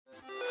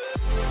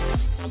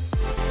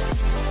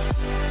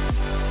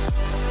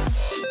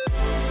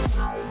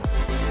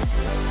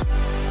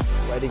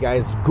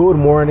Guys, good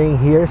morning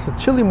here. It's a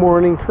chilly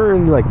morning,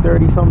 currently like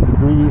 30-something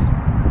degrees.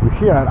 We're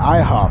here at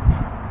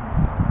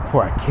IHOP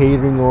for a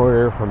catering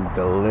order from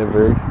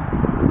Dlvird.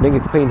 I think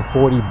it's paying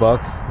 40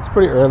 bucks. It's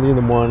pretty early in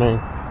the morning.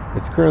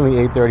 It's currently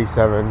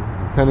 8:37.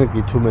 I'm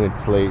technically 2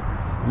 minutes late.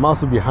 I'm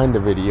also behind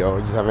the video. I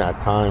just haven't had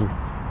time.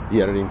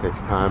 The editing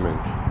takes time, and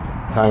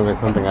time is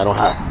something I don't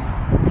have.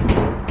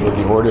 Will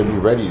the order be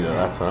ready though?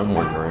 That's what I'm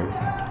wondering.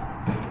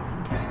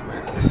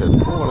 Man, I said,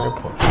 what would I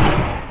put?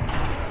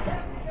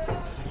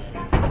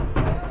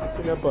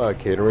 Up a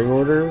catering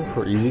order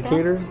for Easy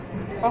Cater.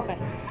 Okay.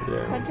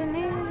 Yeah. What's your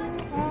name?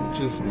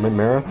 Just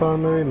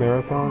marathon, maybe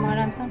marathon.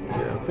 Marathon.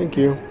 Yeah. Thank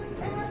you.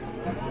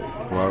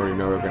 Well, I already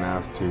know we're gonna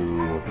have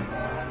to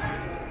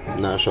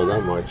not show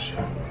that much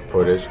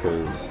footage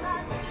because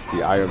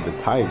the eye of the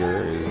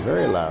tiger is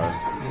very loud.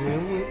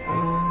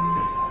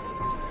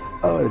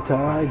 Oh, the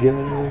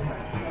tiger.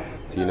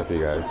 See you in a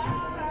few, guys.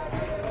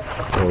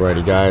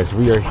 Alrighty, guys,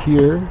 we are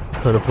here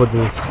trying to put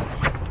this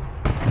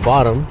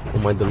bottom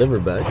on my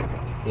Dlvird bag.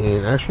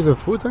 And actually the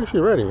food's actually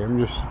ready. I'm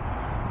just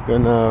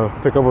gonna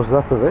pick up what's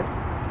left of it.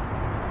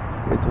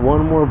 It's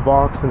one more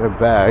box in a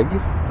bag,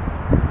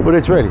 but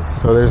it's ready.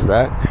 So there's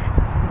that.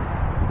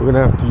 We're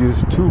gonna have to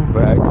use 2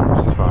 bags, which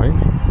is fine.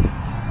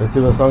 Let's see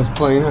what song's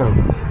playing now.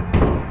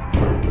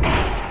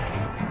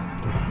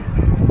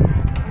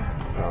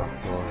 Oh,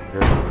 well,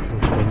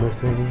 we're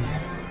missing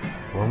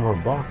one more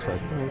box, I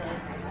think.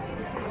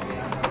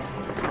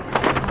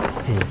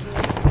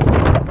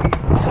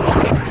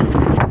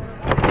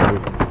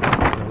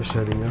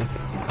 Setting up.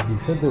 He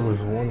said there was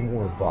one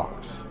more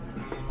box,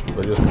 so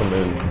I just come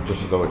in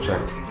just to double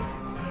check.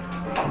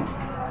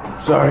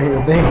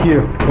 Sorry, thank you.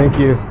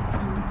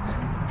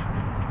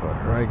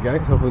 Alright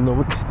guys, hopefully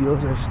nobody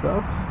steals our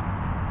stuff,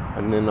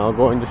 and then I'll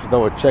go in just to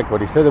double check.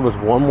 But he said there was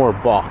one more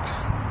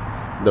box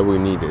that we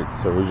needed,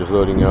 so we're just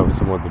loading up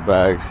some of the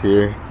bags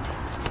here.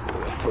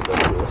 Put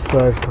that to the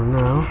side for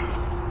now,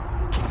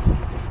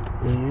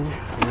 and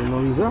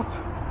load these up.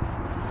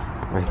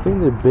 I think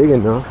they're big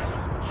enough.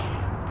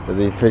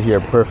 They fit here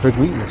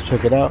perfectly. Let's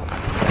check it out.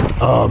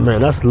 Oh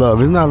man, that's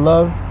love. Isn't that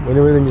love? When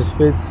everything just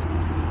fits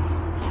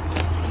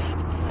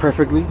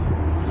perfectly.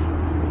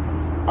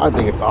 I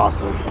think it's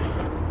awesome.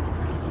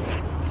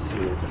 Let's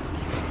see.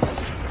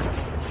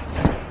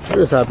 I'm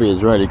just happy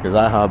it's ready because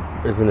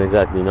IHOP isn't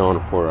exactly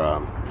known for,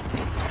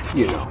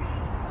 you know,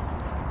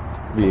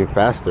 being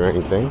fast or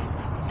anything.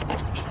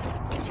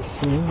 Let's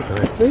see. And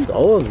I think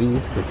all of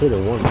these can fit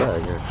in one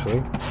bag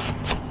actually.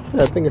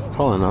 Yeah, I think it's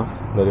tall enough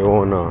that it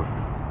won't,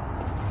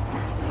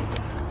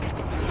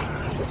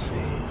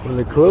 Will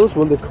it close?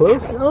 Will it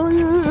close? Oh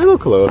yeah, it'll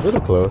close. Look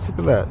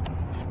at that.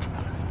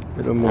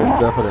 It'll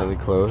most definitely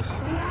close.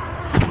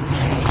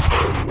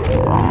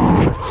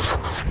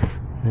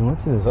 And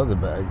what's in this other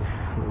bag?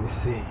 Let me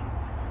see.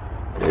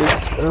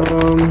 It's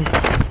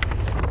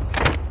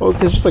oh,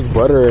 it's just like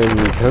butter and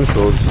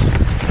utensils.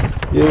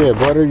 Yeah,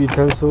 butter,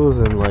 utensils,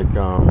 and like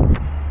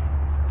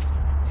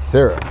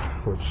syrup,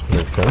 which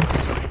makes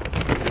sense.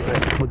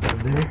 Put that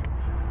there.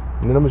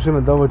 And then I'm just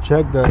gonna double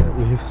check that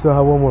we still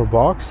have one more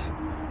box.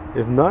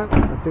 If not,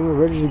 I think we're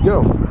ready to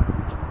go.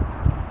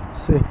 Let's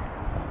see.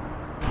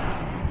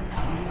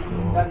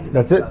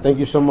 That's it. Thank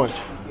you so much.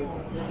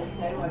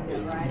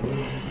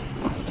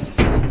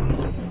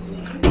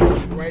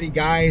 Alrighty,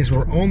 guys,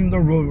 we're on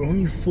the road. We're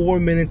only 4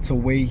 minutes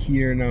away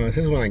here now. It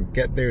says when I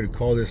get there to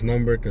call this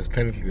number because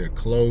technically they're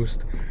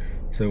closed.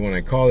 So when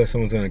I call it,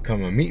 someone's gonna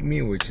come and meet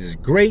me, which is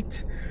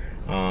great.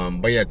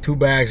 But yeah, 2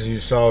 bags as you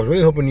saw. I was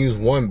really hoping to use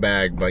 1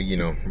 bag, but you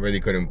know, really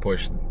couldn't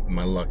push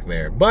my luck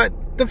there. But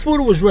the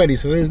food was ready,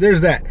 so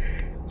there's that.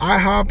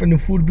 IHOP and the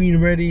food being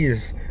ready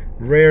is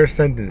rare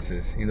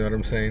sentences, you know what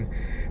I'm saying?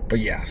 But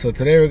yeah, so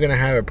today we're gonna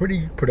have a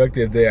pretty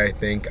productive day, I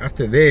think.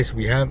 After this,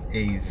 we have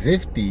a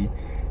Zifty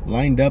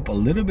lined up a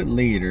little bit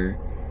later.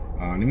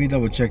 Let me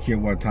double check here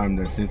what time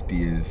that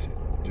Zifty is.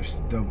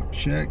 Just double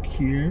check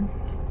here.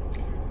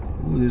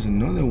 Ooh, there's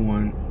another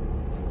one.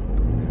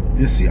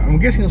 I'm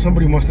guessing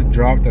somebody must have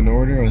dropped an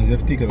order on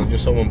Zifty because I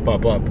just saw one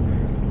pop up.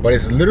 But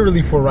it's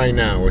literally for right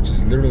now, which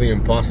is literally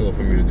impossible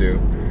for me to do.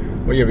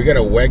 Well, yeah, we got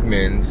a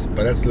Wegmans,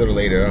 but that's a little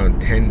later, around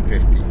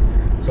 10:50.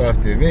 So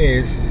after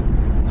this,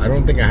 I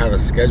don't think I have a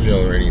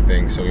schedule or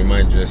anything, so we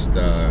might just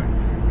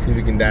see if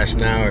we can dash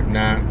now. If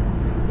not,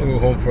 we'll go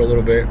home for a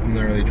little bit. I'm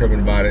not really tripping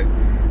about it.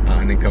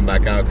 And then come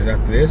back out, because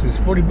after this, it's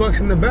 40 bucks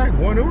in the bag,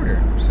 1 order.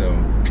 So,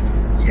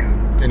 yeah.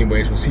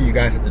 Anyways, we'll see you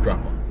guys at the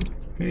drop-off.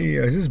 Hey,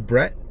 is this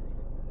Brett?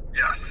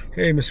 Yes.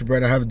 Hey, Mr.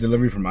 Brett, I have a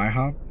delivery from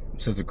IHOP.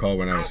 Said to call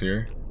when I was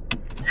here.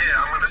 Yeah,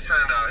 I'm gonna send,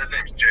 his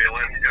name's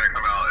Jalen. He's gonna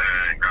come out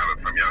and grab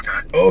it from you,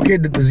 okay? Okay,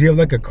 does he have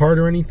like a card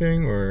or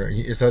anything? Or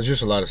it's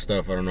just a lot of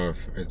stuff. I don't know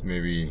if it's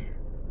maybe...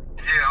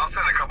 Yeah, I'll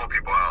send a couple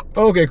people out.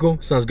 Okay, cool.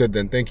 Sounds good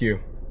then. Thank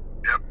you.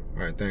 Yep.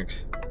 Alright,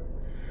 thanks.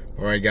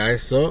 Alright,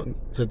 guys. So,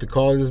 said to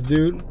call this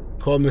dude.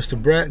 Called Mr.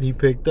 Brett. He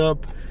picked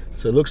up.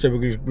 So it looks like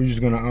we're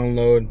just gonna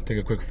unload, take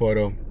a quick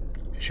photo.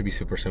 It should be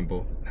super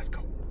simple. Let's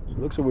go. So it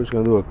looks like we're just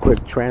gonna do a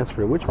quick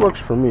transfer, which works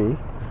for me.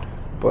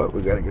 But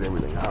we gotta get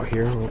everything out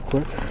here real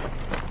quick.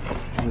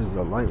 This is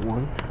a light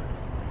one.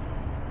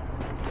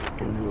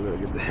 And then we're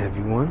gonna get the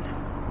heavy one.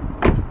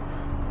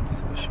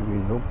 So it should be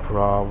no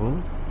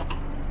problem.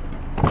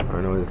 I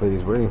don't know what this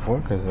lady's waiting for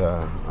because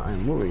I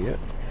ain't moving yet.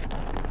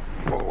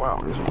 Oh wow,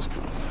 this one's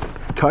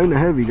kind of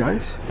heavy,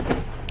 guys.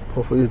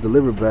 Hopefully this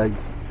delivery bag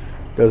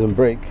doesn't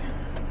break.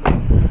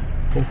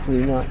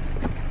 Hopefully not.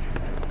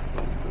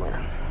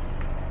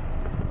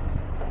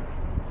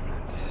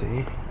 Let's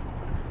see.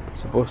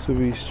 It's supposed to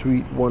be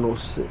Suite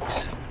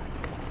 106.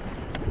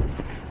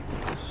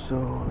 So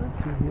let's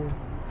see here.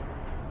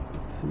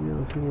 Let's see, I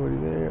don't see anybody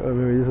there. Oh,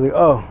 maybe this is like,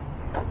 oh,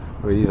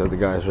 wait, these are the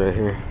guys right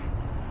here.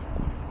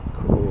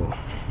 Cool.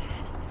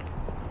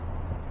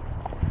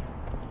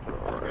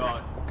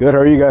 Good, how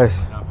are you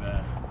guys? Not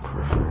bad.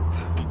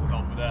 Perfect. Need some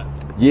help with that?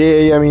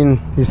 Yeah, I mean,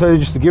 you said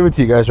just to give it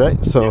to you guys,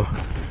 right? So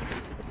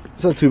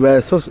it's not too bad.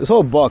 It's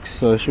all bucks,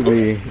 so it shouldn't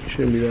be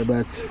that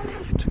bad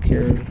to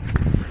carry.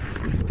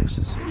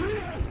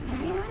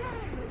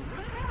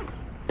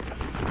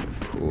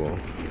 Cool.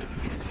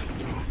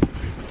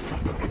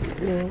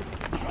 Yeah.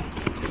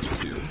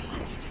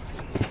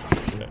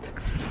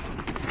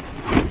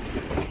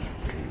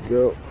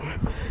 Go.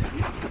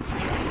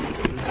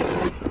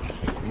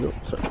 Nope,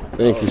 sorry.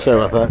 Thank you. Sorry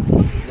about that.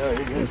 No,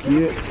 you're good.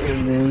 See it,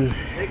 and then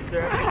Thanks,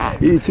 sir.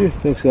 you too.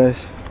 Thanks,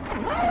 guys.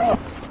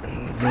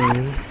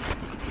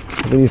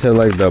 And then you said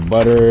like the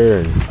butter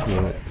and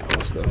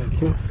stuff.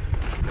 Okay.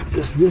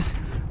 This.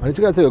 I just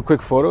gotta take a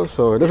quick photo,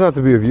 so it doesn't have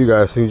to be of you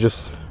guys. So you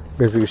just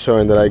basically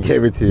showing that I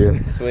gave it to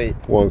you. Sweet.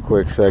 One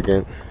quick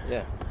second.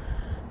 Yeah.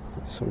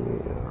 So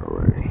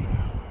alright.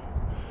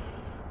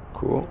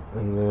 Cool.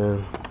 And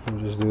then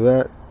we'll just do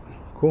that.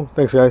 Cool.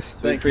 Thanks, guys.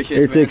 Sweet. Appreciate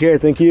Hey, it. take care.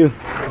 Thank you.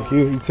 Thank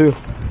you. You too.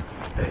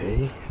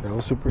 Hey, that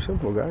was super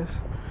simple, guys.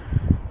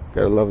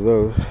 Gotta love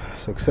those.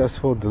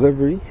 Successful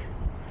delivery.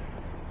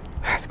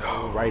 Let's go.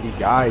 Alrighty,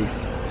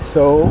 guys.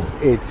 So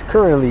it's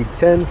currently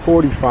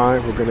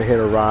 10:45. We're gonna hit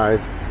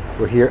arrive.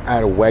 We're here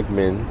at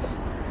Wegmans.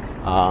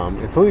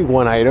 It's only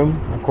one item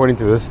according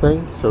to this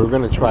thing, so we're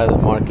gonna try the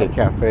Market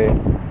Cafe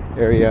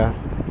area.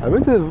 I've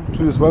been to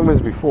this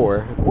Wegmans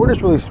before. The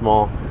order's really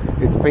small.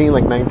 It's paying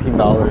like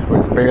 $19, but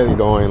it's barely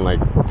going like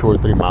 2 or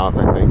 3 miles,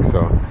 I think.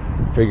 So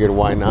figured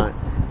why not.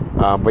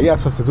 But yeah,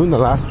 so after doing the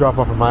last drop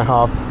off of my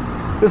hop,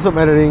 did some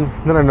editing.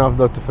 Not enough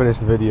though to finish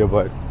the video,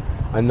 but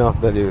enough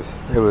that it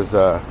was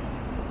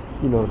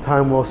you know,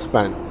 time well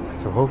spent.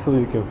 So hopefully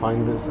we can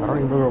find this. I don't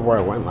even remember where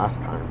I went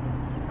last time.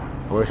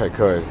 I wish I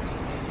could,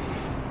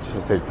 just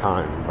to save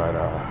time. But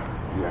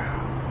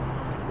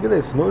yeah, look at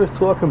this. Notice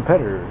to all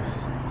competitors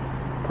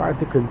prior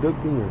to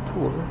conducting your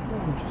tour.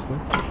 Oh, interesting.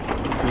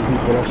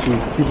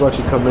 People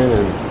actually come in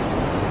and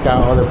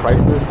scout other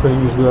prices.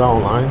 Couldn't use that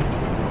online. I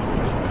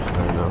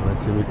don't know.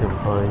 Let's see if we can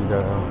find.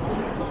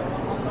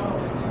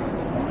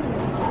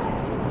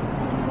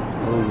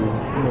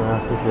 I'm gonna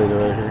ask this lady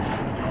right here.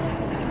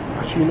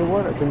 Actually, you know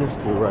what? I think there's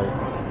two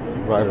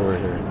right over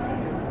here.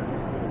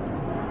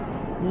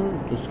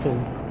 Just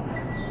kidding.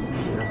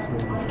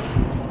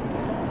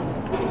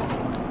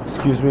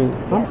 Excuse me.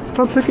 If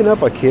I'm picking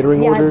up a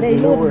catering order, they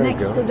you know live where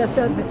next to go? to the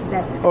service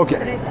desk. Okay.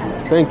 Straight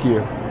up. Thank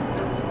you.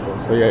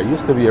 So yeah, it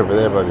used to be over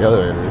there by the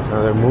elevators.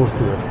 Now they're moved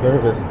to the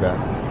service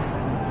desk.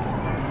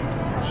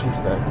 She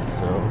said.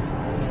 So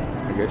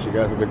I guess you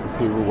guys will get to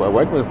see what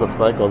Wegmans looks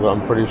like. Although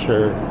I'm pretty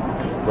sure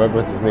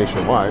Wegmans is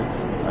nationwide.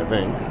 I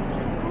think.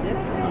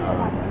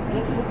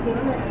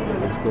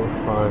 Let's go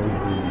find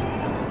the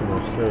customer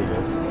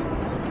service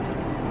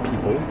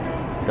people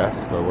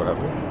desk or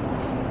whatever.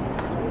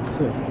 Let's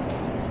see.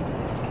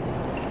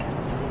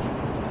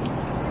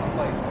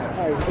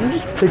 I'm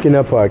just picking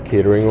up a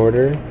catering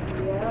order.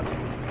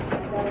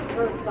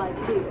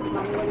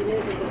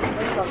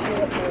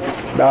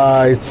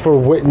 It's for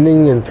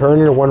Whitning and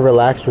Turner, one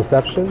relaxed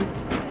reception.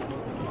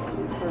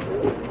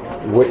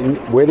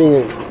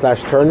 Whitning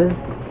 / Turner.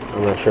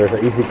 I'm not sure. It's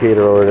an easy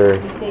cater order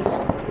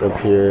up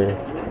here.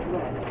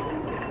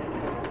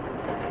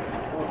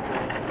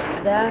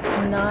 That's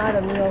not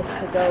a meals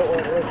to go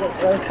order. Is it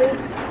groceries?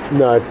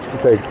 No, it's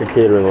like a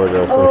catering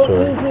order. Oh,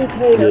 essentially. easy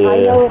cater. Yeah, I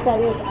yeah. know what that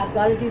is. I've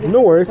got to do this.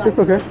 No worries, it's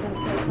okay.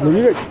 No,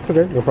 it's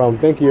okay. No problem.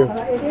 Thank you.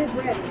 It is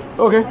ready.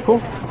 Okay,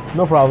 cool.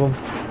 No problem.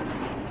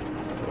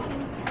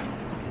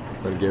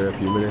 Gonna give it a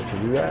few minutes to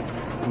do that.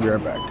 We'll be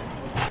right back.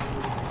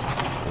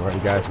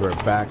 Alright, guys, we're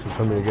back. She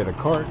told me to get a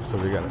cart, so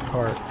we got a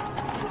cart.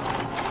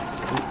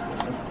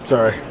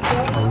 Sorry.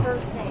 I'm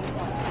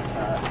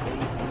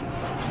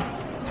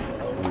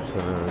just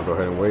gonna go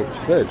ahead and wait.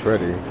 She said it's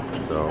ready,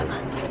 so.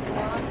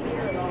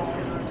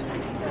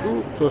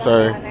 Ooh, so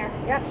sorry.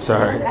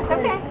 Sorry. That's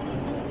okay.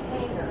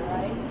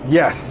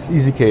 Yes,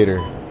 easy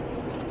cater.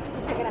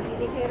 Picking up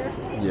easy cater?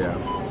 Yeah.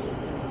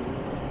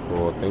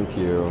 Cool, thank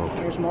you.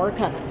 There's more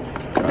coming.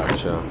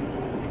 Gotcha.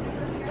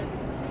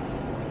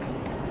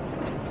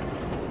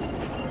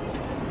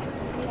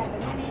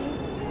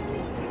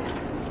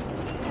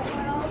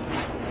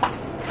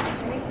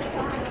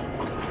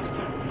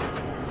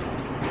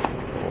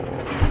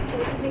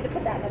 You need to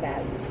put that in a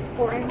bag.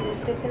 Pour in these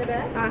sticks in a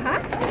bag?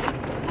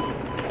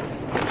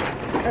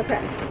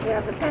 Okay, we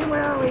have the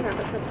pinwheel, we have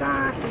the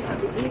croissant, we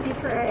have the easy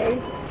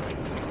tray.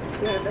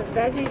 We have the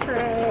veggie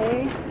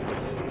tray.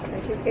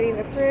 And she's getting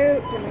the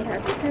fruit. And we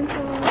have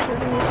utensils,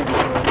 serving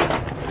utensils.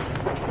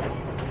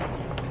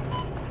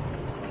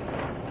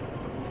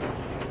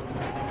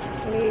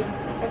 We need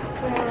a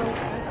spoon.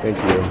 Thank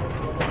you.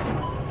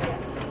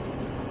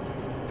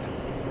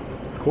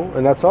 Cool,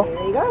 and that's all?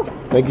 There you go.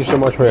 Thank you so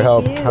much for your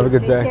help. Thank you. Have a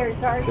good Take day. care.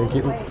 Sorry Thank for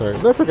you. the wait. Sorry.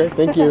 That's okay.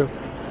 Thank you.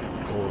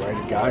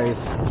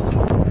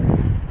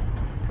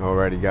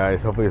 Alrighty,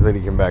 guys. Hopefully this lady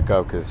can back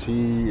up because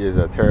she is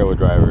a terrible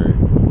driver.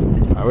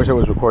 I wish I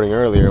was recording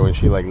earlier when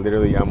she like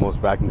literally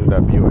almost backed into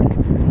that Buick.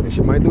 And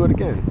she might do it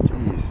again.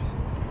 Jeez.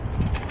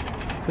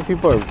 I think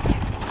people are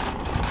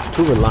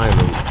too reliant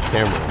on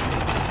cameras.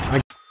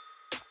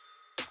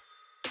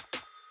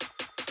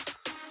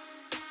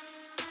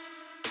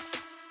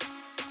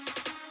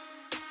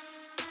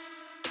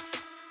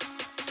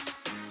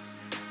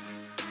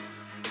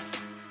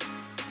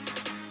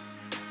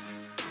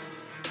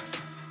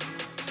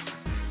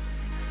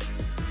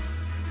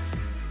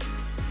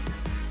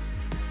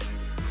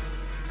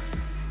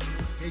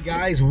 Hey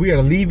guys, we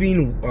are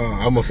leaving,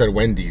 I almost said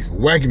Wendy's,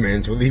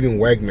 Wegmans. We're leaving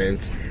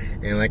Wegmans.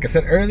 And like I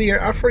said earlier,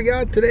 I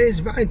forgot today is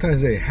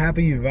Valentine's Day.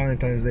 Happy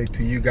Valentine's Day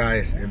to you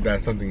guys if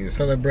that's something you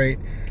celebrate.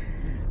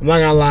 I'm not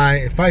gonna lie,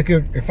 if I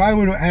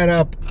were to add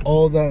up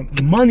all the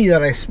money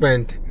that I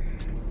spent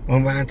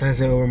on Valentine's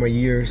Day over my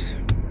years,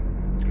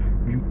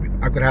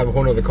 I could have a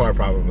whole nother car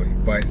probably.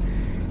 But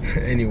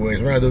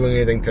anyways, we're not doing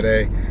anything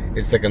today.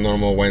 It's like a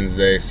normal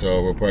Wednesday,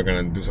 so we're probably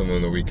gonna do something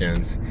on the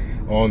weekends,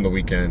 or on the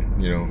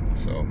weekend, you know,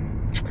 so.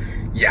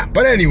 Yeah,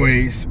 but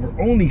anyways, we're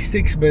only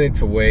 6 minutes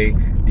away.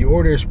 The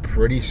order is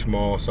pretty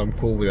small, so I'm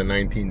cool with the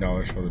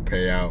 $19 for the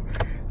payout.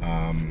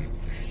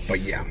 But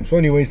yeah, so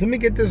anyways, let me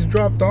get this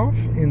dropped off,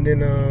 and then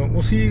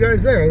we'll see you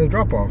guys there at the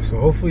drop off. So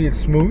hopefully it's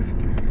smooth.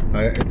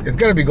 It's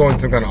gotta be going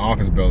to some kind of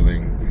office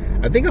building.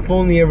 I think I've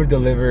only ever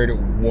delivered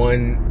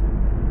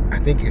one, I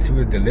think it's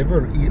either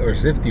Dlvird or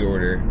Zifty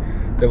order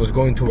that was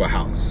going to a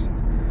house.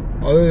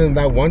 Other than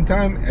that one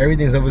time,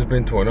 everything's always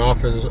been to an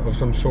office of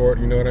some sort,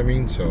 you know what I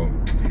mean? So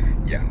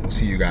yeah, we'll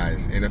see you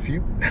guys in a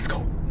few. Let's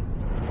go.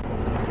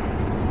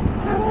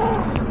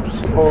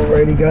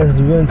 Alrighty guys,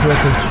 we're going to a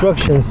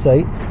construction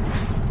site.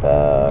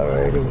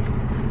 Alrighty.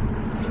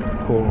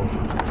 Cool.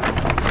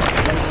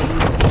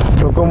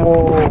 Son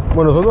como,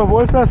 bueno, son 2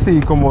 bolsas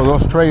y como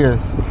 2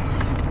 trays.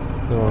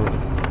 So,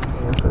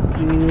 esta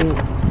aquí.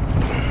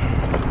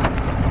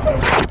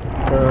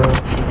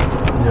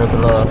 Y otro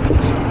lado.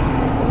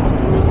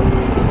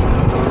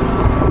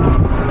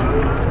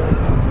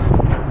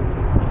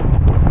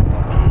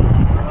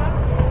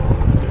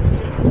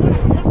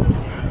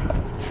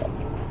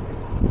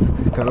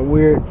 Kind of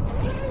weird.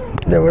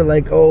 They were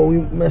like, oh, we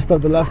messed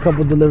up the last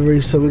couple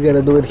deliveries, so we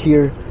gotta do it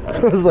here. I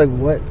was like,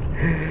 what?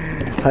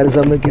 How does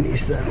that make any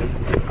sense?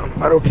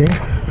 But okay,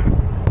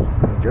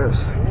 I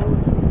guess.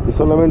 Y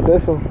solamente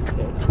eso.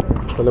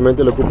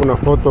 Solamente le ocupo una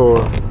foto.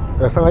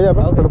 Ya están allá,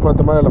 ¿verdad? Solo para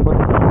tomar la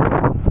foto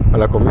a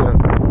la comida.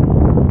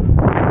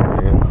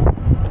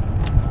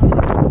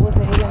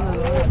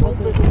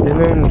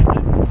 Tienen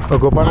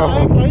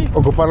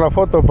ocupar la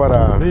foto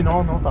para. Sí,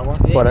 no, está bueno.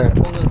 Para,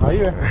 Ahí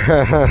ve.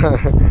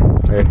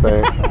 Ahí está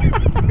bien.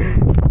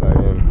 Está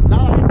bien.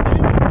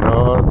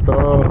 No,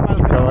 todo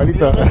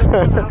cabalito.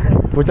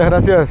 Muchas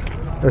gracias.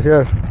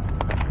 Gracias.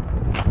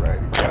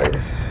 Right,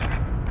 guys.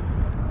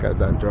 Got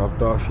that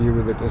dropped off here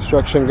with the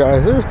construction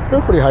guys. They're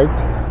pretty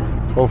hyped.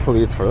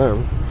 Hopefully it's for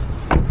them.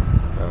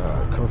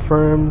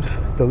 Confirmed,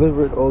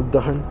 delivered, all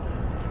done.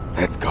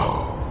 Let's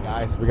go.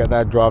 Guys, we got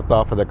that dropped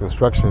off at the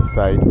construction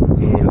site.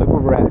 And look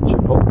where we're at,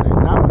 Chipotle.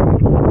 Now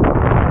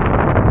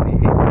I need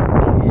to it's a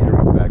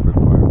catering bag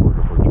required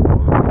order for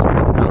Chipotle, which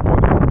that's kind of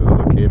pointless because all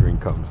the catering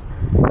comes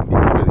in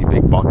these really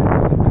big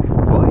boxes.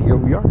 But here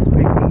we are, it's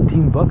paying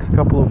 18 bucks a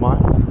couple of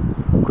miles.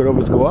 Could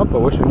always go up. I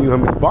wish I knew how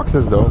many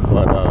boxes though,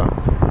 but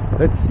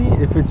let's see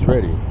if it's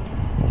ready.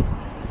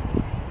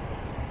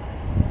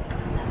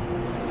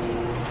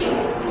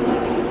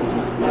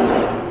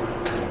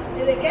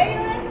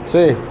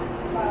 Sí.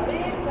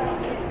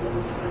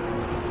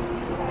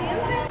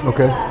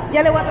 Okay.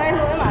 Ya le voy a traer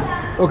lo demás.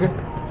 Okay.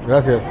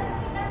 Gracias.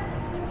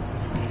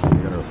 So we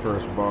got our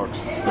first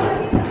box.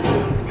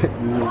 This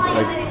is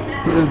like,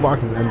 this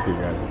box is empty,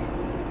 guys.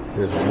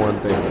 There's one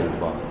thing in this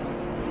box.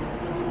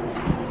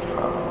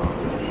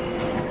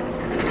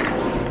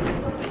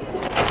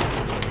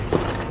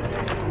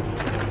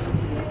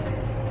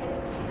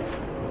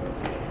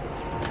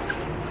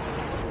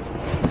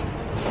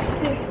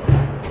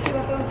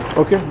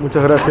 Okay,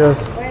 muchas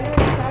gracias.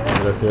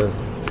 Gracias.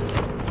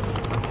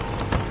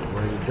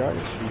 Well, you got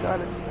it. You got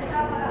it.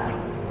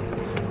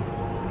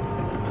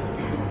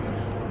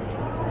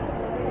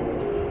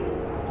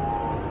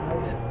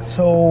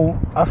 So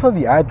I saw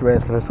the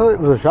address and I saw it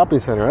was a shopping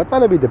center. I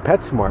thought it'd be the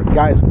PetSmart.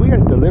 Guys, we are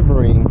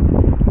delivering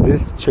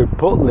this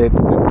Chipotle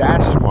to the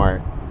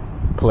DashMart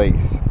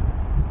place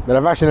that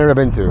I've actually never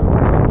been to,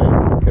 I don't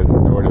think, because the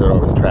orders are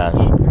always trash.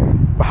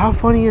 But how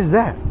funny is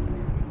that?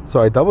 So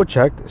I double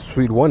checked,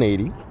 Suite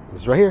 180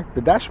 is right here,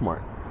 the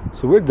DashMart.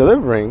 So we're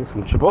delivering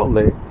some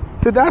Chipotle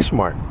to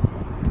DashMart.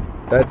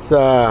 That's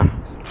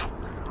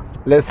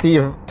let's see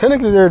if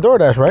technically they're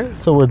DoorDash, right?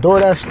 So we're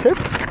DoorDash tip.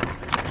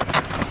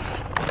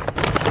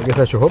 I guess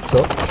I should hope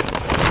so.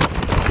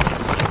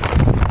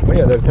 But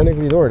yeah, they're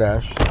technically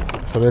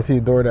DoorDash. So let's see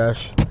if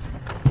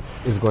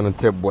DoorDash is going to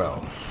tip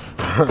well.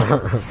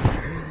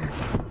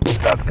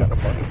 That's kind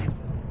of funny.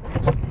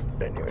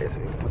 Anyways,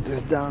 put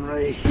this down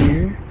right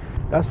here.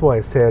 That's why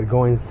I said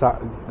go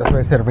inside. That's why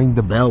I said ring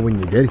the bell when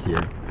you get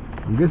here.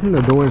 I'm guessing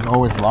the door is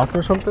always locked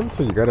or something,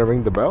 so you gotta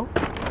ring the bell.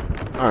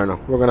 I don't know.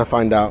 We're gonna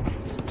find out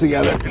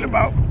together in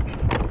about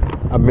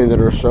a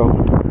minute or so.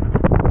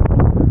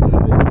 Let's see.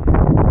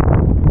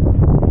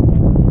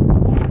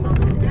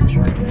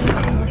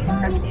 Please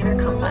press the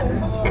intercom button,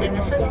 and an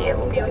associate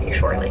will be with you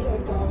shortly.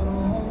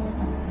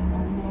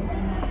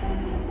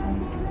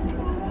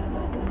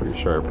 Pretty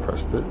sure I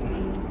pressed it.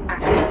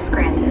 Access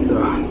granted.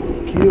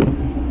 Thank you.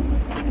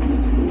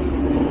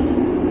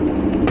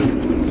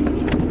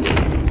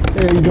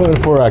 Hey, how you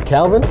doing for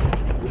Calvin?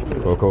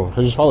 Cool. Should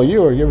I just follow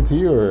you or give it to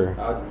you or?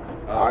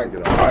 All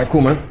right,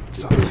 cool, man.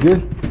 Sounds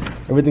good.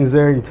 Everything's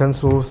there,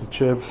 utensils, the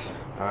chips.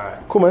 All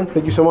right. Cool, man.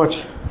 Thank you so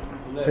much.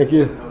 Thank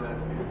you.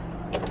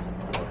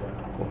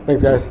 Cool.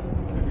 Thanks, guys.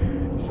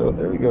 So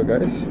there we go,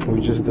 guys. We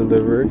just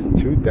delivered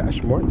to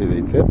Dashmart. Did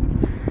they tip?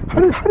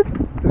 How did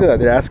look at that?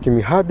 They're asking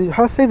me how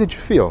safe did you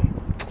feel?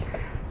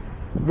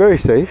 Very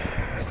safe,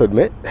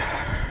 submit.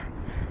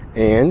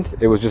 And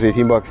it was just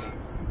 18 bucks.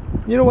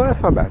 You know what?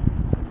 That's not bad.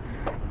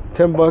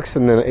 10 bucks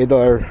and then an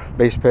 $8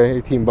 base pay,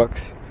 18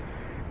 bucks.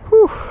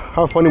 Whew.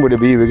 How funny would it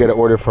be if we get an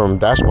order from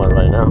Dashmart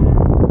right now?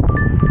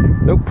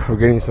 Nope, we're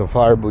getting some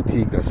flower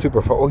boutique. That's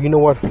super fun. Oh, you know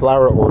what?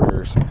 Flower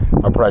orders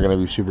are probably gonna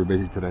be super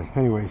busy today.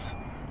 Anyways,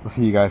 we'll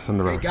see you guys on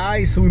the road. Hey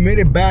guys, so we made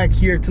it back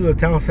here to the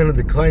town center,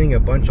 declining a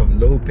bunch of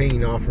low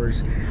paying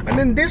offers. And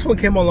then this one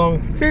came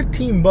along,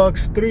 15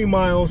 bucks, 3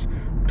 miles,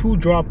 2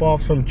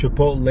 drop-offs from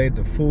Chipotle.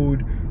 The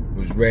food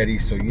was ready.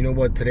 So you know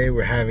what? Today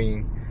we're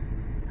having,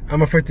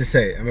 I'm afraid to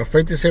say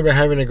we're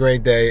having a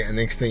great day, and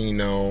next thing you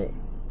know,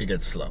 it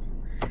gets slow.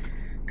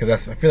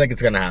 Because I feel like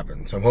it's gonna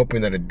happen. So I'm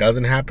hoping that it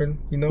doesn't happen,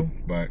 you know.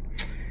 But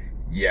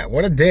yeah,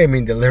 what a day. I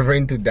mean,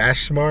 delivering to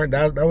Dashmart,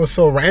 that was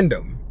so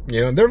random.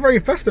 You know, they're very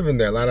festive in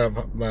there. A lot of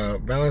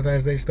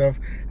Valentine's Day stuff.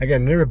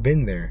 Again, I've never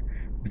been there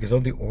because all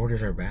the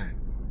orders are bad.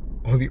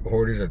 All the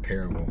orders are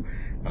terrible.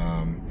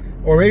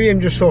 Or maybe I'm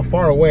just so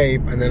far away,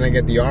 and then I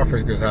get the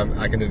offers because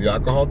I can do the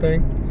alcohol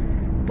thing.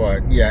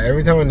 But yeah,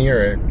 every time I'm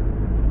near it,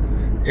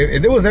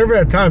 if there was ever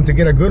a time to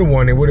get a good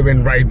one, it would have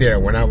been right there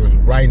when I was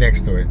right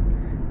next to it.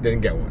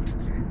 Didn't get one.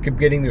 Kept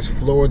getting these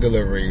floor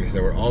deliveries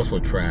that were also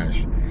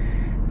trash.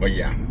 But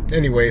yeah,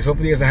 anyways,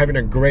 hopefully you guys are having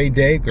a great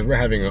day, because we're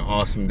having an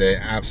awesome day.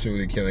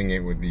 Absolutely killing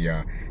it with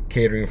the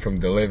catering from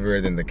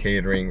Dlvird, and the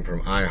catering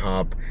from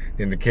IHOP,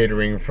 then the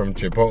catering from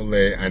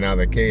Chipotle, and now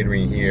the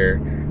catering here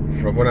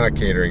from, well, not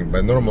catering,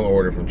 but normal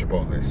order from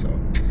Chipotle. So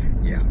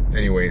yeah,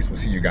 anyways, we'll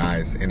see you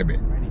guys in a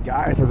bit.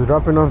 Guys, after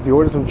dropping off the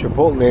orders from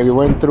Chipotle, we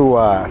went through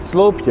a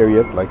slow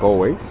period like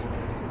always,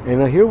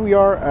 and here we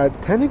are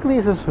at, technically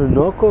it's a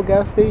Sunoco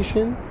gas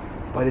station,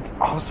 but it's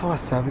also a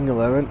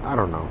 7-Eleven. I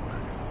don't know.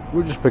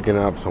 We're just picking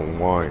up some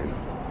wine.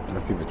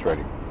 Let's see if it's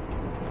ready.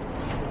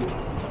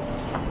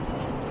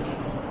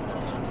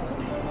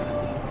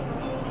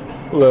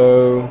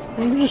 Hello.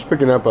 I'm just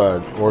picking up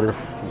a order,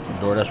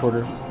 DoorDash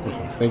order.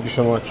 Thank you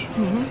so much.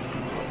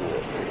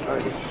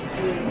 Nice.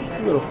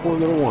 Four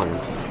little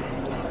wines.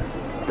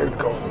 Let's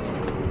go.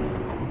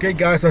 Okay,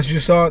 guys, as you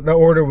saw, the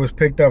order was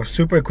picked up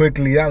super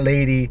quickly. That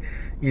lady,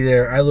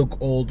 either I look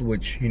old,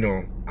 which, you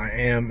know, I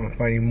am. I'm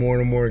finding more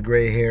and more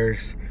gray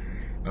hairs.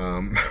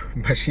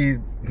 But she,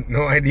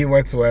 no idea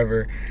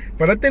whatsoever.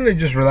 But I think they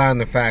just rely on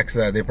the facts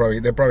that they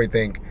probably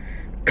think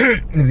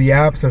if the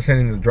apps are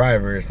sending the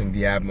drivers, and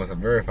the app must have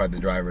verified the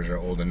drivers are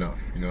old enough.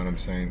 You know what I'm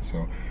saying?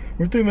 So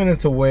we're 3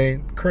 minutes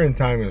away. Current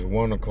time is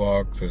 1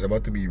 o'clock, so it's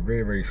about to be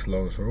very, very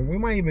slow. So we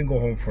might even go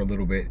home for a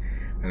little bit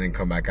and then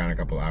come back on in a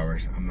couple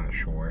hours. I'm not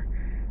sure.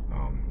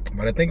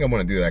 But I think I'm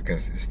gonna do that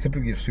because it's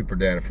typically super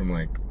dead from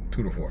like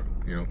 2 to 4.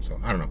 You know, so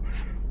I don't know.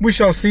 We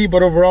shall see,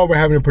 but overall, we're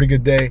having a pretty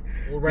good day.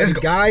 Let's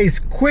go. Guys,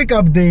 quick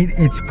update.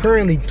 It's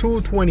currently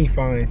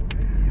 2:25,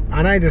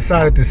 and I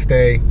decided to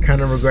stay.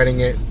 Kind of regretting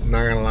it,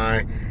 not gonna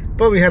lie.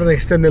 But we had an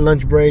extended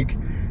lunch break,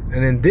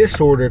 and then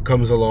this order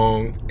comes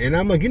along, and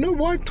I'm like, you know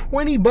what?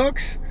 20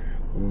 bucks?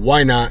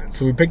 Why not?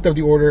 So we picked up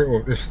the order,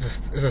 or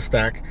it's a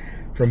stack,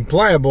 from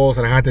Pliables,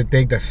 and I had to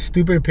take that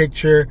stupid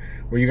picture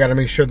where you gotta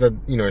make sure that,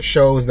 you know, it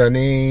shows the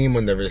name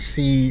on the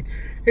receipt.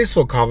 It's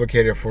so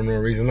complicated for no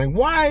reason. Like,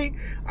 why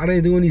are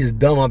they doing these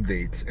dumb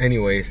updates?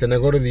 Anyways, then I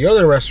go to the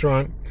other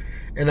restaurant,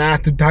 and I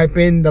have to type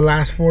in the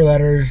last 4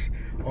 letters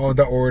of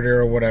the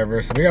order or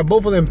whatever. So we got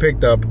both of them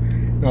picked up.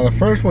 Now the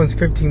first one's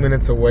 15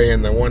 minutes away,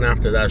 and the one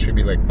after that should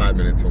be like 5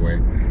 minutes away.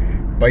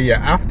 But yeah,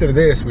 after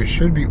this, we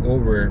should be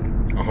over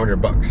 100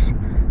 bucks.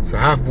 So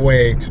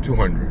halfway to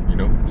 200, you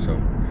know?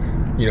 So,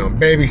 you know,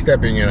 baby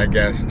stepping in, I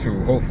guess,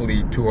 to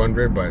hopefully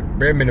 200, but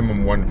bare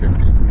minimum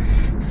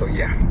 150. So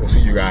yeah, we'll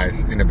see you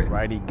guys in a bit.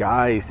 Alrighty,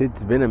 guys,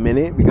 it's been a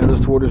minute. We got those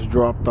 2 orders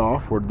dropped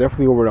off. We're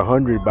definitely over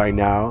 100 by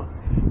now.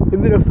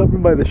 Ended up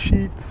stopping by the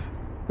Sheets.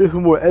 Did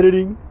some more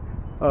editing.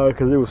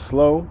 because it was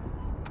slow.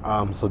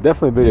 So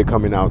definitely a video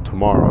coming out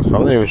tomorrow. So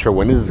I'm not even sure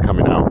when this is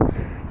coming out.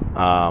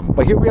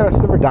 But here we are at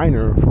Dlvird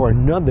Diner for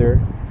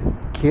another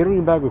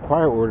catering bag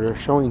required order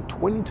showing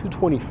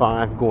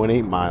 22.25 going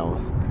 8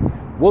 miles.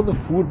 Will the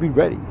food be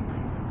ready?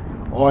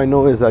 All I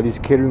know is that these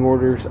catering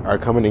orders are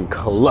coming in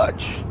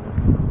clutch.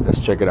 Let's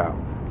check it out.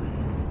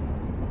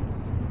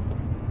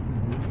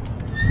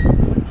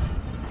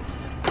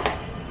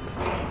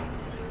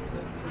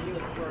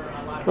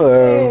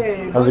 Hello.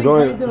 Hey, How's it buddy,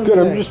 going? how you doing Good.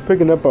 I'm today? just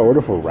picking up an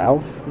order for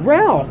Ralph.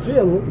 Ralph,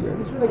 yeah,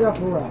 that's what I got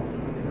for Ralph.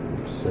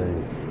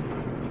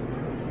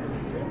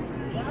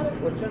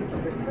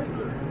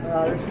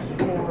 This is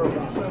for,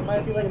 so it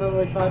might be like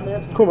another 5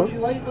 minutes. Cool, man. Would you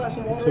like a glass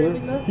of water or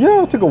anything there? Yeah,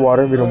 I'll take a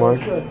water if you don't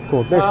mind. Sure.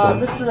 Cool, thanks, man.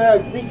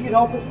 Mr. Think you could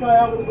help this guy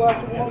out with a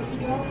glass of water?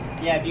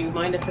 Yeah, do you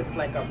mind if it's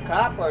like a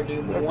cup or do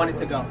you want it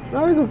to go?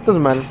 No, it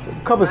doesn't matter.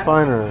 Cup is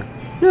fine, or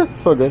yes,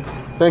 it's all good.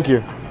 Thank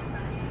you.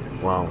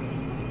 Wow.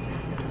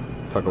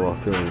 Talk about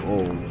feeling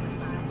old.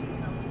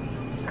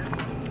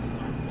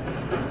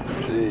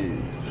 Jeez.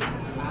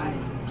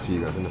 See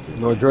you guys in a few.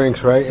 No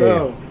drinks, right?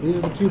 So, these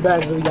are the 2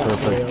 bags that we got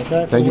for you, Perfect.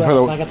 okay? Thank you for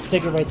the- I got the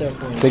ticket right there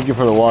for you. Thank you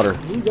for the water.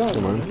 You got it.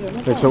 Come on. Yeah, no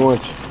Thanks so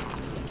much.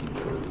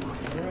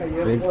 Alright, you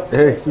have a glass of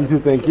Hey, you too.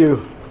 Thank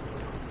you.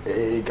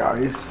 Hey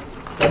guys.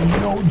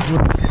 No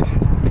drinks.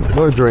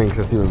 No drinks.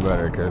 That's even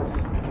better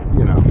because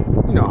you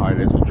know how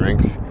it is with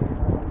drinks.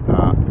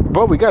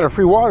 But we got a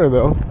free water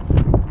though.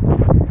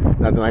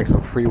 Nothing like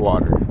some free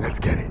water. Let's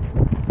get it.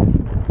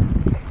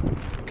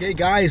 Okay,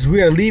 guys,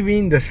 we are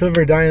leaving the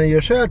Dlvird Diner. Yo,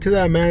 shout out to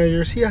that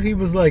manager. See how he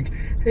was like,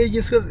 "Hey,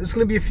 it's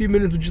gonna be a few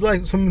minutes. Would you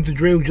like something to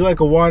drink? Would you like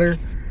a water?"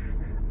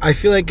 I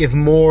feel like if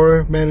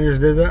more managers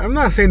did that, I'm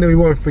not saying that we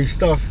want free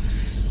stuff,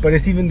 but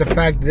it's even the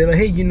fact that they're like,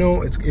 "Hey,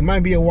 it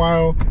might be a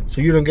while,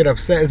 so you don't get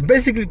upset." It's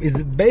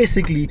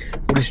basically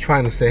what he's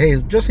trying to say.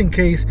 Hey, just in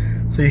case,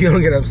 so you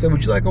don't get upset.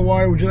 Would you like a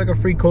water? Would you like a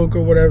free Coke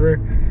or whatever?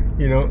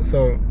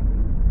 So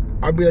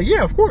I'd be like,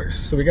 yeah, of course.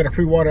 So we got a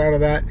free water out of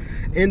that.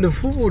 And the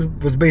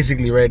food was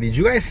basically ready. Did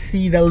you guys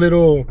see that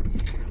little,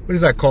 what is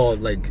that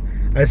called? Like,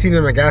 I've seen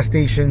them at gas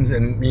stations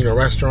and,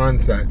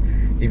 restaurants that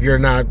if you're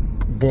not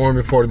born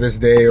before this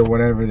day or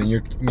whatever, then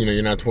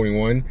you're not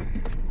 21.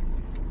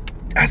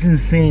 That's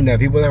insane that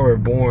people that were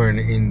born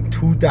in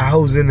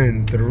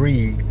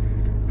 2003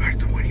 are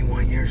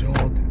 21 years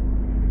old.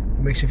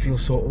 It makes you feel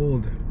so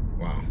old.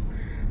 Wow.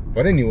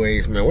 But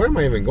anyways, man, where am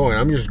I even going?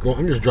 I'm just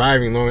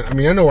driving along. I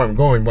mean, I know where I'm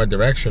going, what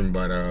direction,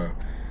 but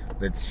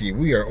let's see.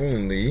 We are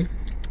only,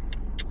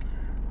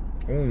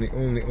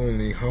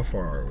 how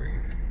far are we?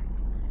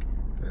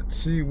 Let's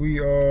see. We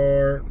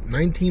are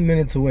 19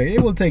 minutes away.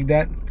 It will take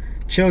that.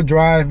 Chill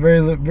drive,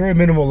 very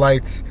minimal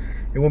lights.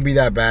 It won't be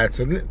that bad.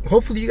 So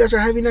hopefully you guys are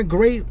having a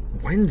great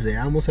Wednesday.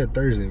 I almost said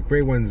Thursday.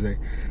 Great Wednesday.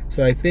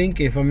 So I think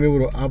if I'm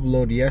able to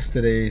upload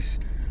yesterday's,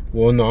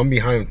 well, no, I'm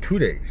behind 2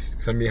 days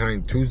because I'm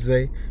behind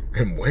Tuesday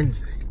and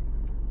Wednesday.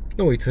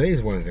 No, wait,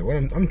 today's Wednesday. What?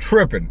 I'm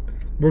tripping.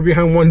 We're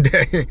behind 1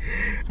 day.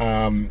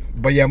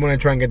 But yeah, I'm gonna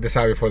try and get this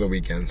out before the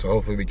weekend. So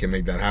hopefully we can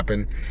make that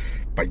happen.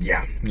 But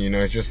yeah,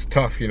 it's just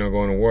tough,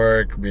 going to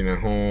work, being at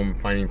home,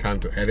 finding time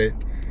to edit.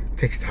 It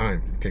takes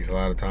time. It takes a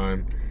lot of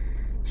time.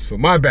 So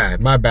my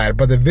bad.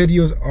 But the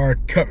videos are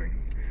coming.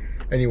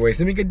 Anyways,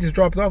 let me get this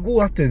dropped off.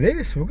 Oh, after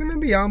this, we're gonna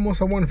be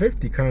almost at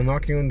 150, kind of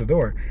knocking on the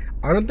door.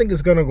 I don't think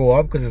it's gonna go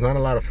up because there's not a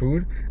lot of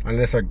food,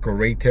 unless are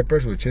great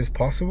tippers, which is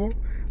possible.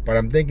 But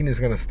I'm thinking it's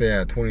gonna stay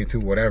at 22,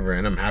 whatever,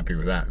 and I'm happy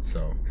with that.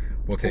 So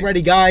we'll take.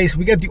 Alrighty, guys,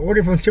 we got the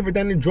order from Dlvird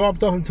Diner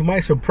dropped off, and to my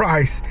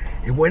surprise,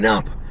 it went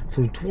up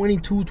from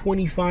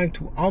 $22.25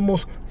 to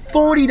almost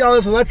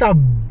 $40. So that's a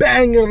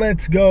banger.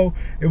 Let's go.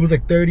 It was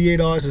like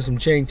 $38 or some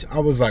change. I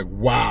was like,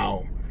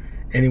 wow.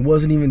 And it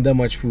wasn't even that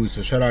much food,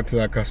 so shout out to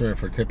that customer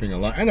for tipping a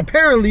lot. And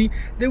apparently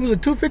there was a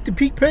 $2.50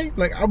 peak pay.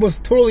 Like, I was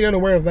totally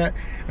unaware of that,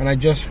 and I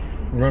just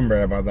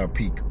remembered about that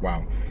peak.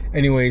 Wow.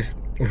 Anyways,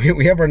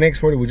 we have our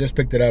next order. We just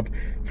picked it up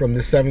from the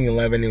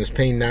 7-Eleven. It was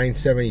paying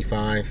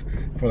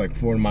 $9.75 for like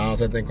 4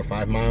 miles, I think, or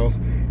 5 miles.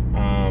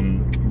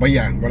 But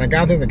yeah, when I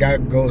got there, the guy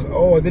goes,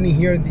 "Oh, I didn't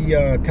hear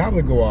the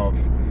tablet go off,"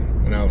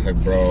 and I was like,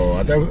 "Bro,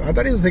 I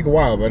thought it would take a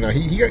while," but no,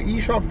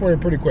 he shot for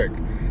it pretty quick.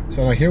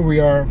 So now here we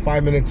are,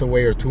 5 minutes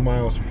away or 2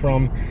 miles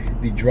from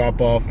the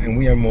drop off, and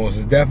we are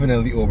most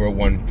definitely over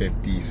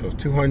 150. So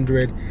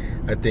 200,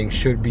 I think,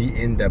 should be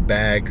in the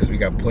bag because we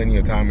got plenty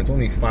of time. It's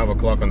only 5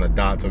 o'clock on the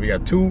dot, so we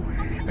got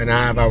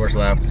 2.5 hours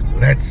left.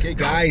 Let's go.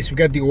 Guys, we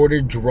got the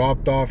order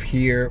dropped off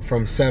here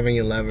from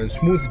 7-Eleven.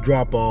 Smooth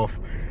drop off.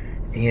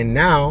 And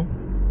now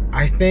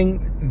I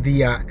think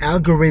the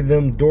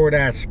algorithm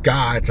Doordash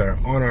gods are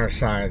on our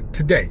side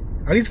today,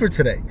 at least for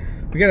today.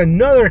 We got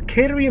another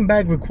catering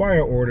bag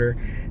require order.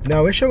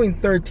 Now it's showing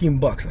 13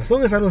 bucks. As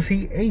long as I don't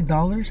see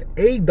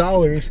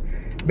 $8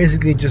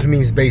 basically just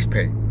means base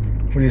pay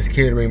for these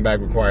catering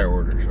bag require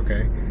orders,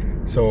 okay?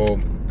 So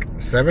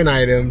 7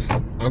 items,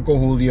 Uncle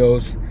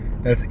Julio's,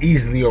 that's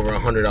easily over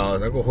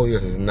 $100. Uncle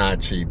Julio's is not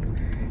cheap.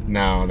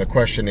 Now the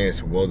question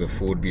is, will the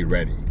food be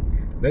ready?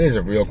 That is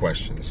a real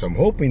question. So I'm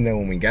hoping that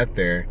when we get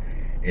there,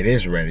 it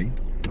is ready.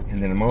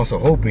 And then I'm also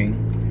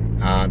hoping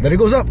that it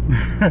goes up.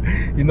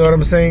 You know what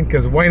I'm saying?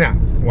 Because why not?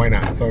 Why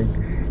not? So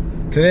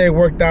today it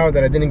worked out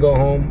that I didn't go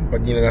home,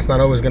 but you know, that's not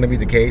always going to be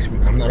the case.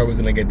 I'm not always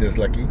going to get this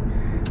lucky.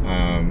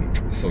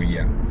 So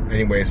yeah.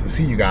 Anyways, we'll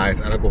see you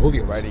guys at Uncle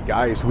Julio. Alrighty,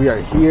 guys, we are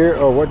here.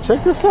 Oh, what?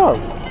 Check this out.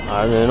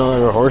 I mean, I know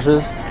there were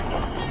horses.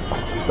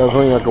 That was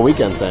only like a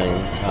weekend thing.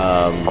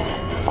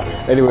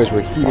 Anyways,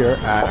 we're here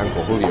at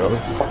Uncle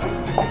Julio's.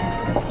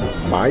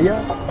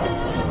 Maya?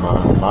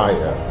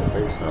 Maya, I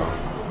think so.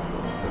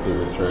 Let's see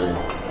the tray.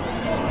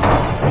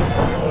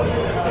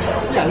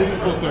 Yeah, this is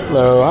full service.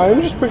 Hello,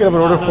 I'm just picking up an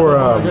order for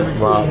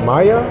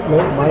Maya.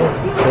 Maya.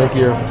 Thank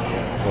you.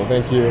 Well,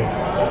 thank you.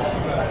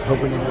 I was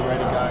hoping these are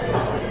ready, guys.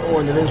 Oh,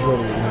 and it is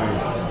ready.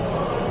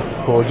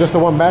 Nice. Cool. Just the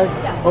one bag?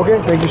 Yeah.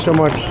 Okay. Thank you so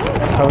much.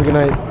 Have a good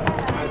night.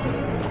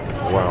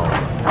 Wow.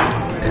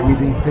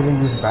 Everything fit in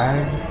this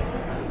bag?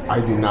 I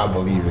do not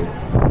believe it.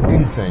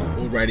 Insane.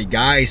 Alrighty,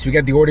 guys, we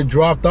got the order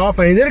dropped off,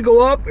 and it did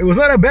go up. It was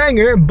not a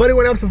banger, but it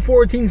went up to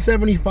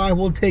 $14.75.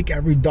 We'll take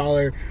every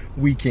dollar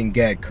we can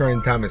get.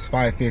 Current time is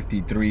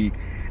 5:53,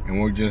 and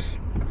we're just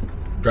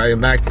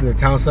driving back to the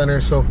town center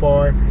so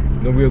far.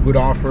 No real good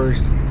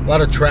offers. A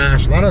lot of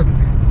trash.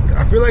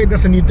 I feel like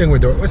that's a new thing we're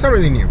doing. It's not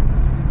really new,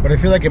 but I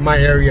feel like in my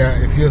area,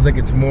 it feels like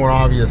it's more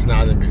obvious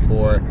now than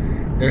before.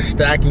 They're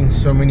stacking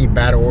so many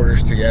bad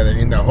orders together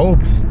in the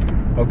hopes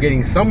of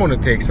getting someone to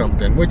take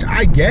something, which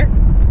I get.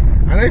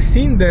 And I've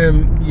seen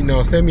them, you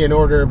know, send me an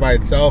order by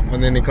itself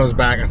and then it comes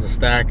back as a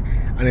stack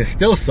and it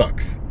still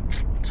sucks.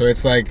 So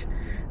it's like,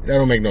 that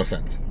don't make no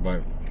sense.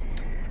 But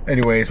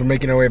anyways, we're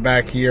making our way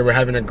back here. We're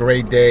having a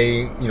great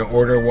day, you know,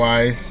 order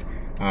wise.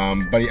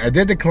 But I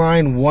did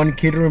decline one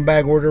catering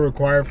bag order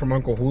required from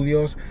Uncle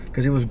Julio's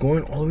because it was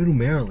going all the way to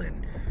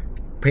Maryland,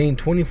 paying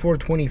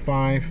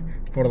 $24.25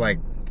 for like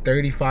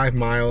 35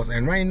 miles.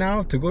 And right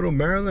now, to go to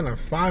Maryland at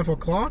 5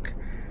 o'clock,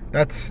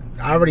 I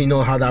already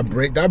know how that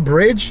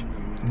bridge,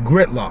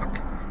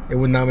 gridlock. It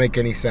would not make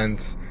any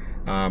sense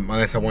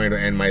unless I wanted to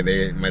end my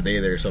day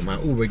there somehow.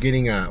 Ooh, we're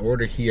getting an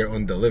order here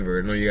on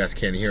Dlvird. I know you guys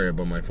can't hear it,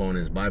 but my phone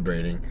is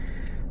vibrating.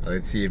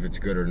 Let's see if it's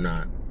good or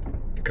not.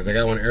 Because I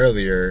got one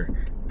earlier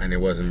and it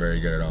wasn't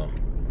very good at all.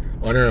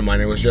 Oh, never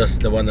mind. It was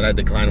just the one that I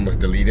declined was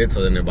deleted,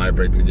 so then it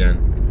vibrates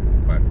again.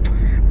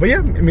 But yeah,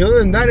 I mean, other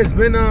than that, it's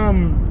been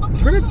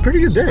a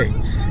pretty good day.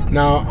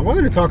 Now, I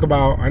wanted to talk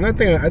about, and I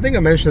think I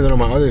mentioned it on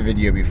my other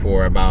video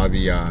before about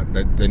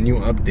the new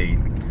update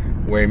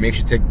where it makes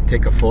you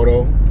take a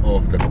photo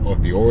of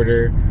the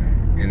order,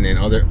 and then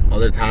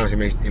other times it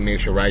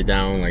makes you write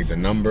down like the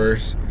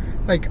numbers.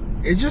 Like,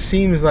 it just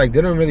seems like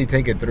they don't really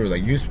take it through.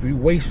 Like, you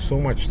waste so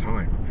much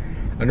time.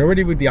 And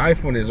already with the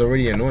iPhone, it's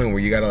already annoying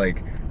where you gotta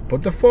like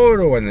put the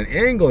photo and then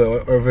angle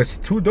it, or if it's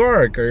too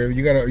dark, or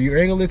you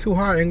angle it too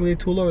high, angle it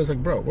too low. It's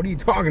like, bro, what are you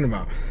talking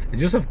about? It's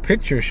just a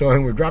picture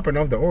showing we're dropping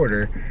off the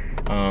order.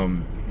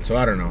 So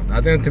I don't know. I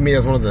think to me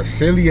that's one of the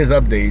silliest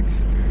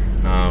updates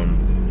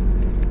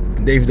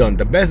they've done.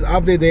 The best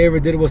update they ever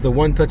did was the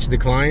one-touch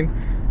decline.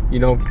 You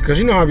know, because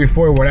you know how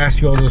before it would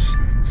ask you all those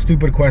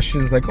stupid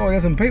questions like, oh, it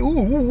doesn't pay.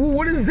 Ooh,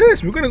 what is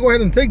this? We're gonna go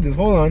ahead and take this.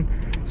 Hold on.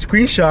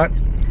 Screenshot.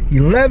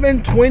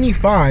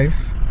 1125.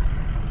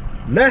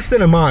 Less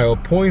than a mile,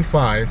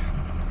 0.5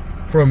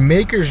 from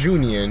Makers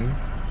Union.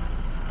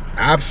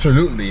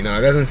 Absolutely. Now,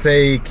 it doesn't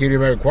say catering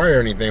bag required or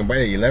anything, but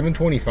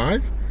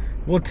 1125,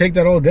 we'll take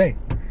that all day.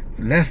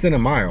 Less than a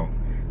mile.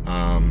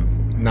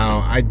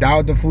 Now, I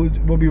doubt the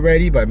food will be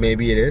ready, but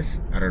maybe it is.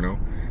 I don't know.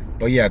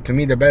 But yeah, to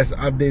me, the best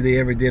update they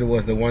ever did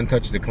was the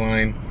one-touch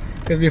decline.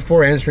 Because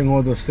before answering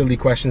all those silly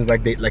questions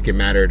like it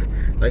mattered,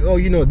 like, oh,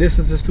 you know, this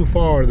is just too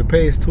far, the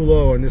pay is too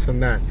low, and this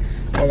and that.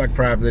 All that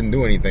crap didn't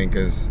do anything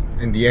because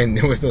in the end,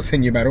 they will still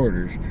send you bad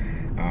orders.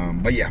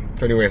 But yeah,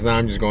 so anyways, now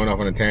I'm just going off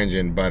on a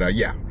tangent. But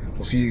yeah,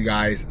 we'll see you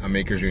guys at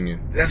Makers Union.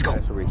 Let's go.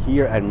 So we're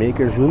here at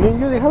Makers Union.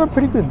 Yeah, they have a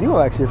pretty good deal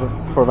actually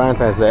for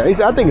Valentine's Day.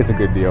 I think it's a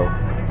good deal.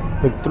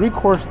 The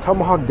 3-course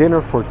tomahawk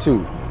dinner for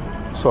 2.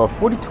 So a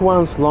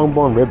 42-ounce long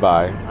bone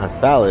ribeye, a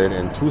salad,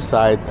 and 2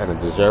 sides and a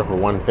dessert for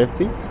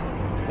 $150.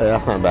 Hey,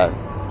 that's not bad.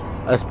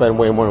 I spent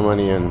way more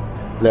money and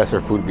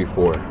lesser food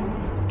before.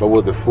 But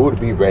will the food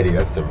be ready?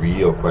 That's the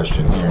real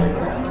question here.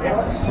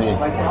 Let's see.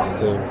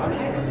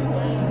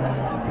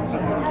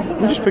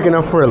 I'm just picking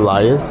up for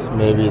Elias.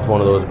 Maybe it's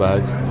one of those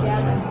bags.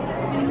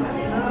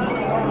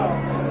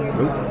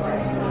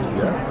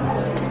 Yeah.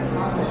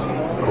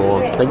 Cool.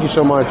 Thank you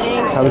so much.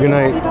 Have a good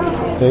night.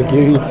 Thank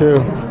you. You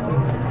too.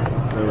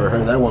 Never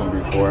heard that one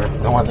before.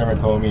 No one's ever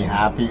told me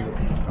Happy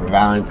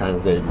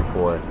Valentine's Day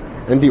before.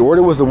 And the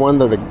order was the one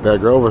that the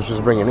girl was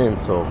just bringing in.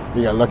 So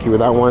we got lucky with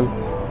that one.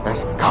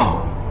 Let's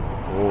go.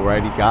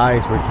 Alrighty,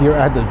 guys, we're here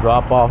at the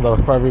drop-off. That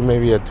was probably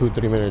maybe a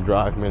 2-3 minute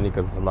drive, mainly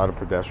because there's a lot of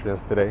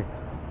pedestrians today,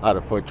 a lot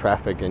of foot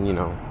traffic, and you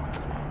know,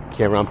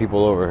 can't run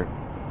people over.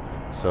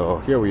 So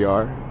here we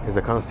are. Is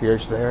the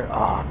concierge there?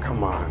 Oh,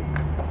 come on.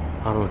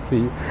 I don't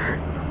see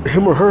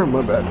him or her.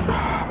 My bad.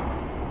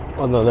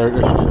 Oh no, there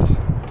she is.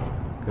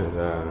 Because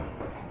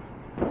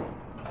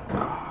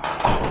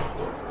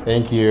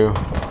thank you.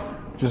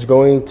 Just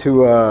going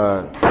to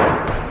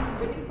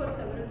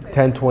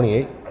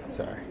 1028.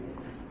 Sorry.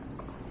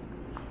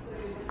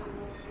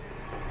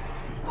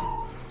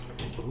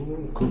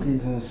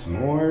 cookies and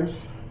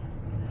s'mores.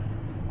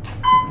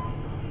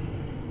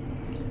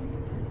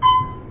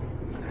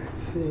 Let's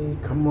see,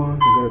 come on,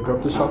 we're gonna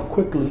drop this off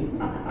quickly.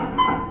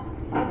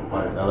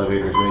 Why is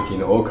elevators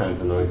making all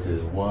kinds of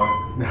noises? What?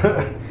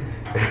 Man,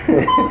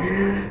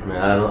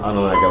 I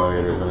don't like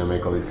elevators when they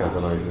make all these kinds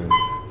of noises.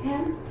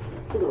 10th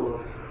floor.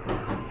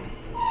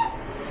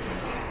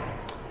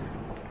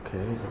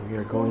 Okay, we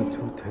are going to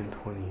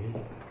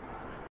 1028.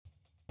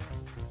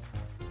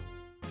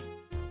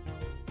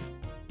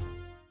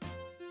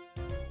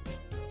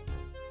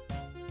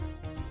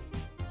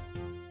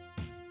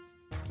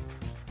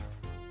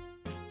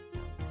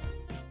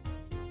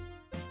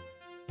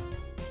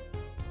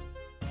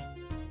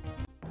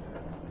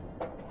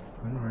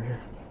 I know right here.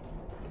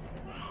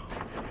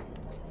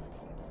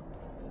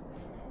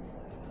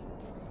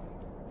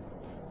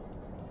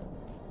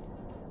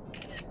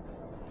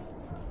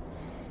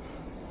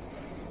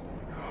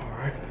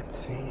 Alright, let's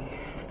see.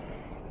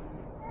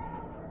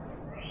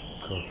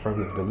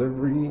 Confirm the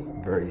delivery.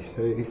 Very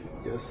safe.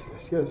 Yes,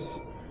 yes, yes.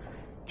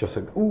 Just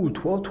like, ooh,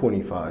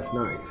 $12.25.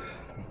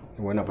 Nice.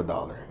 It went up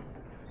 $1.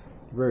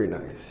 Very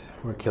nice.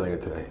 We're killing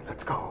it today.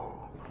 Let's go.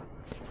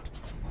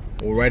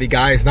 Alrighty,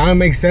 guys. Now it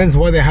makes sense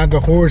why they have the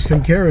horse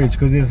and carriage,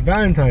 because it's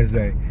Valentine's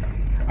Day.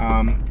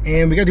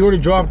 And we got the order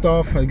dropped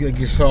off. Like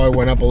you saw, it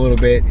went up a little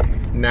bit.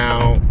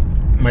 Now,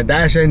 my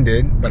dash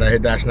ended, but I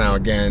hit dash now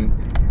again.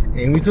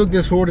 And we took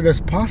this order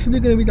that's possibly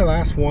going to be the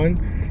last one.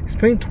 It's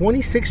paying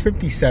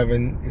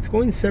 $26.57. It's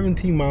going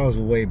 17 miles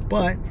away,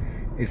 but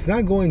it's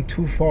not going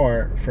too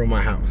far from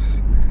my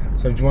house.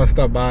 So I just want to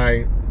stop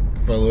by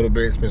for a little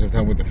bit, spend some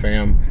time with the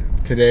fam.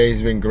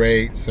 Today's been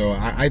great, so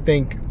I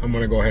think I'm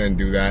going to go ahead and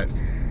do that.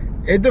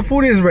 If the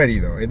food is ready,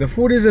 though. If the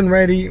food isn't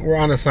ready, we're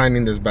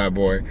unassigning this bad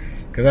boy.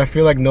 Because I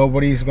feel like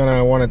nobody's going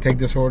to want to take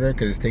this order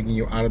because it's taking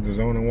you out of the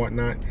zone and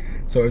whatnot.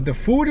 So if the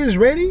food is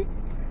ready,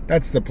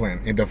 that's the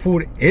plan. If the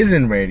food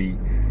isn't ready,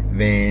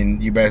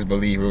 then you best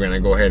believe we're going to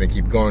go ahead and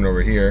keep going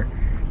over here.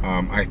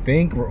 I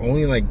think we're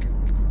only like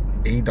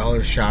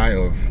 $8 shy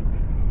of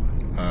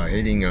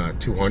hitting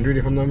 200,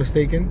 if I'm not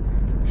mistaken.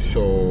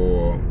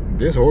 So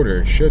this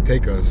order should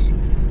take us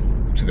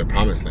to the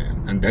promised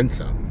land and then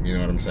some. You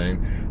know what I'm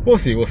saying? We'll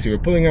see. We'll see. We're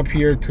pulling up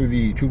here to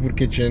the True Food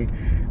Kitchen.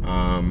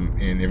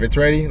 And if it's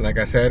ready, like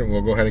I said,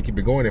 we'll go ahead and keep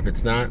it going. If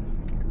it's not,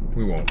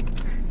 we won't.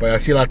 But I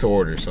see a lot to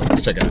order, so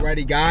let's check it out.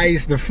 Alrighty,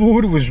 guys, the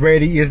food was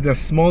ready. It's the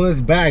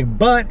smallest bag,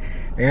 but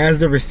it has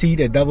the receipt.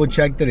 I double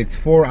checked that it's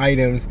 4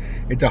 items.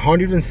 It's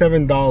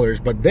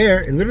 $107, but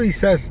there it literally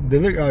says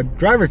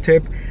driver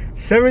tip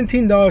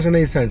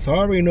 $17.08. So I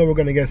already know we're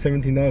gonna get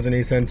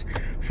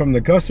 $17.08 from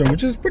the customer,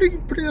 which is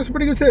that's a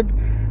pretty good tip.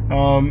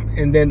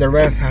 And then the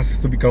rest has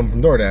to come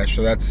from Doordash.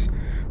 So that's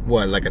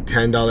what, like a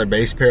 $10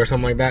 base pay or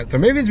something like that. So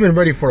maybe it's been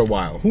ready for a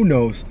while. Who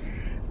knows?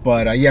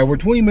 But yeah, we're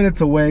 20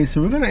 minutes away,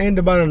 so we're gonna end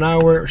about an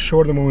hour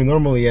shorter than when we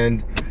normally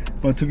end.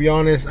 But to be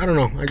honest, I don't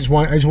know. I just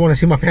want to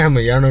see my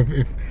family. I don't know if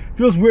it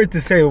feels weird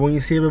to say, but when you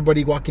see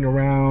everybody walking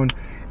around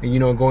and, you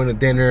know, going to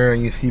dinner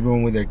and you see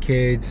everyone with their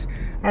kids,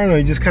 I don't know,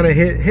 you just kind of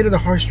hit at the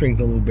heartstrings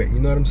a little bit. You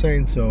know what I'm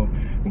saying? So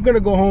we're gonna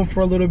go home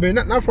for a little bit,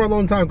 not for a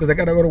long time because I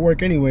gotta go to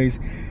work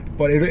anyways.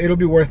 But it'll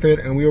be worth it,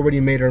 and we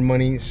already made our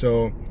money.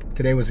 So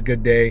today was a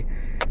good day.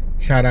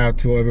 Shout out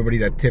to everybody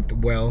that tipped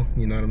well.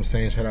 You know what I'm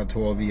saying? Shout out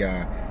to all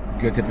the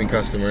good tipping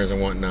customers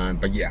and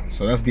whatnot. But yeah,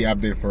 so that's the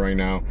update for right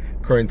now.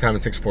 Current time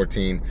at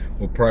 6:14.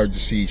 We'll probably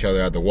just see each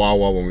other at the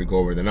Wawa when we go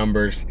over the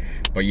numbers.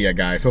 But yeah,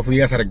 guys, hopefully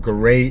you guys had a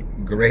great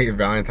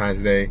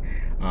Valentine's Day.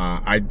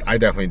 I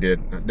definitely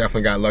did. I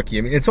definitely got lucky.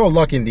 I mean, it's all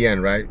lucky in the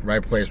end, right?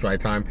 Right place, right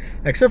time.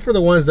 Except for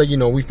the ones that, you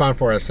know, we found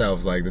for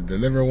ourselves, like the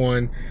Dlvird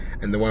one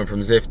and the one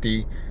from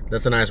Zifty.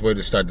 That's a nice way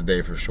to start the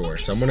day for sure.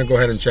 So I'm gonna go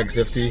ahead and check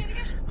Zifty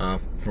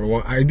for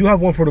one. I do have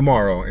one for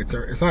tomorrow.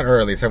 It's not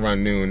early. It's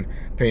around noon.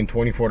 Paying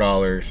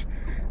 $24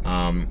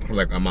 for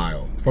like a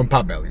mile from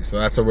Potbelly. So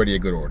that's already a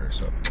good order.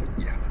 So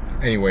yeah.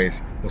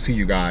 Anyways, we'll see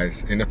you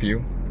guys in a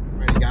few.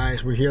 Alrighty,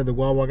 guys, we're here at the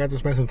Wawa. I got to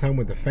spend some time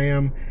with the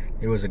fam.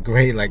 It was a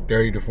great like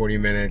 30 to 40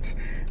 minutes,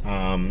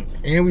 and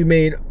we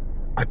made,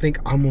 I think,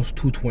 almost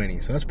 220.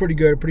 So that's pretty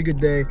good. Pretty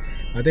good day.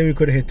 I think we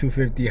could have hit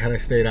 250 had I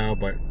stayed out,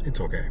 but it's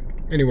okay.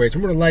 Anyways,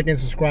 remember to like and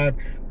subscribe.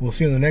 We'll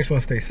see you in the next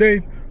one. Stay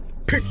safe.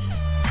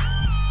 Peace.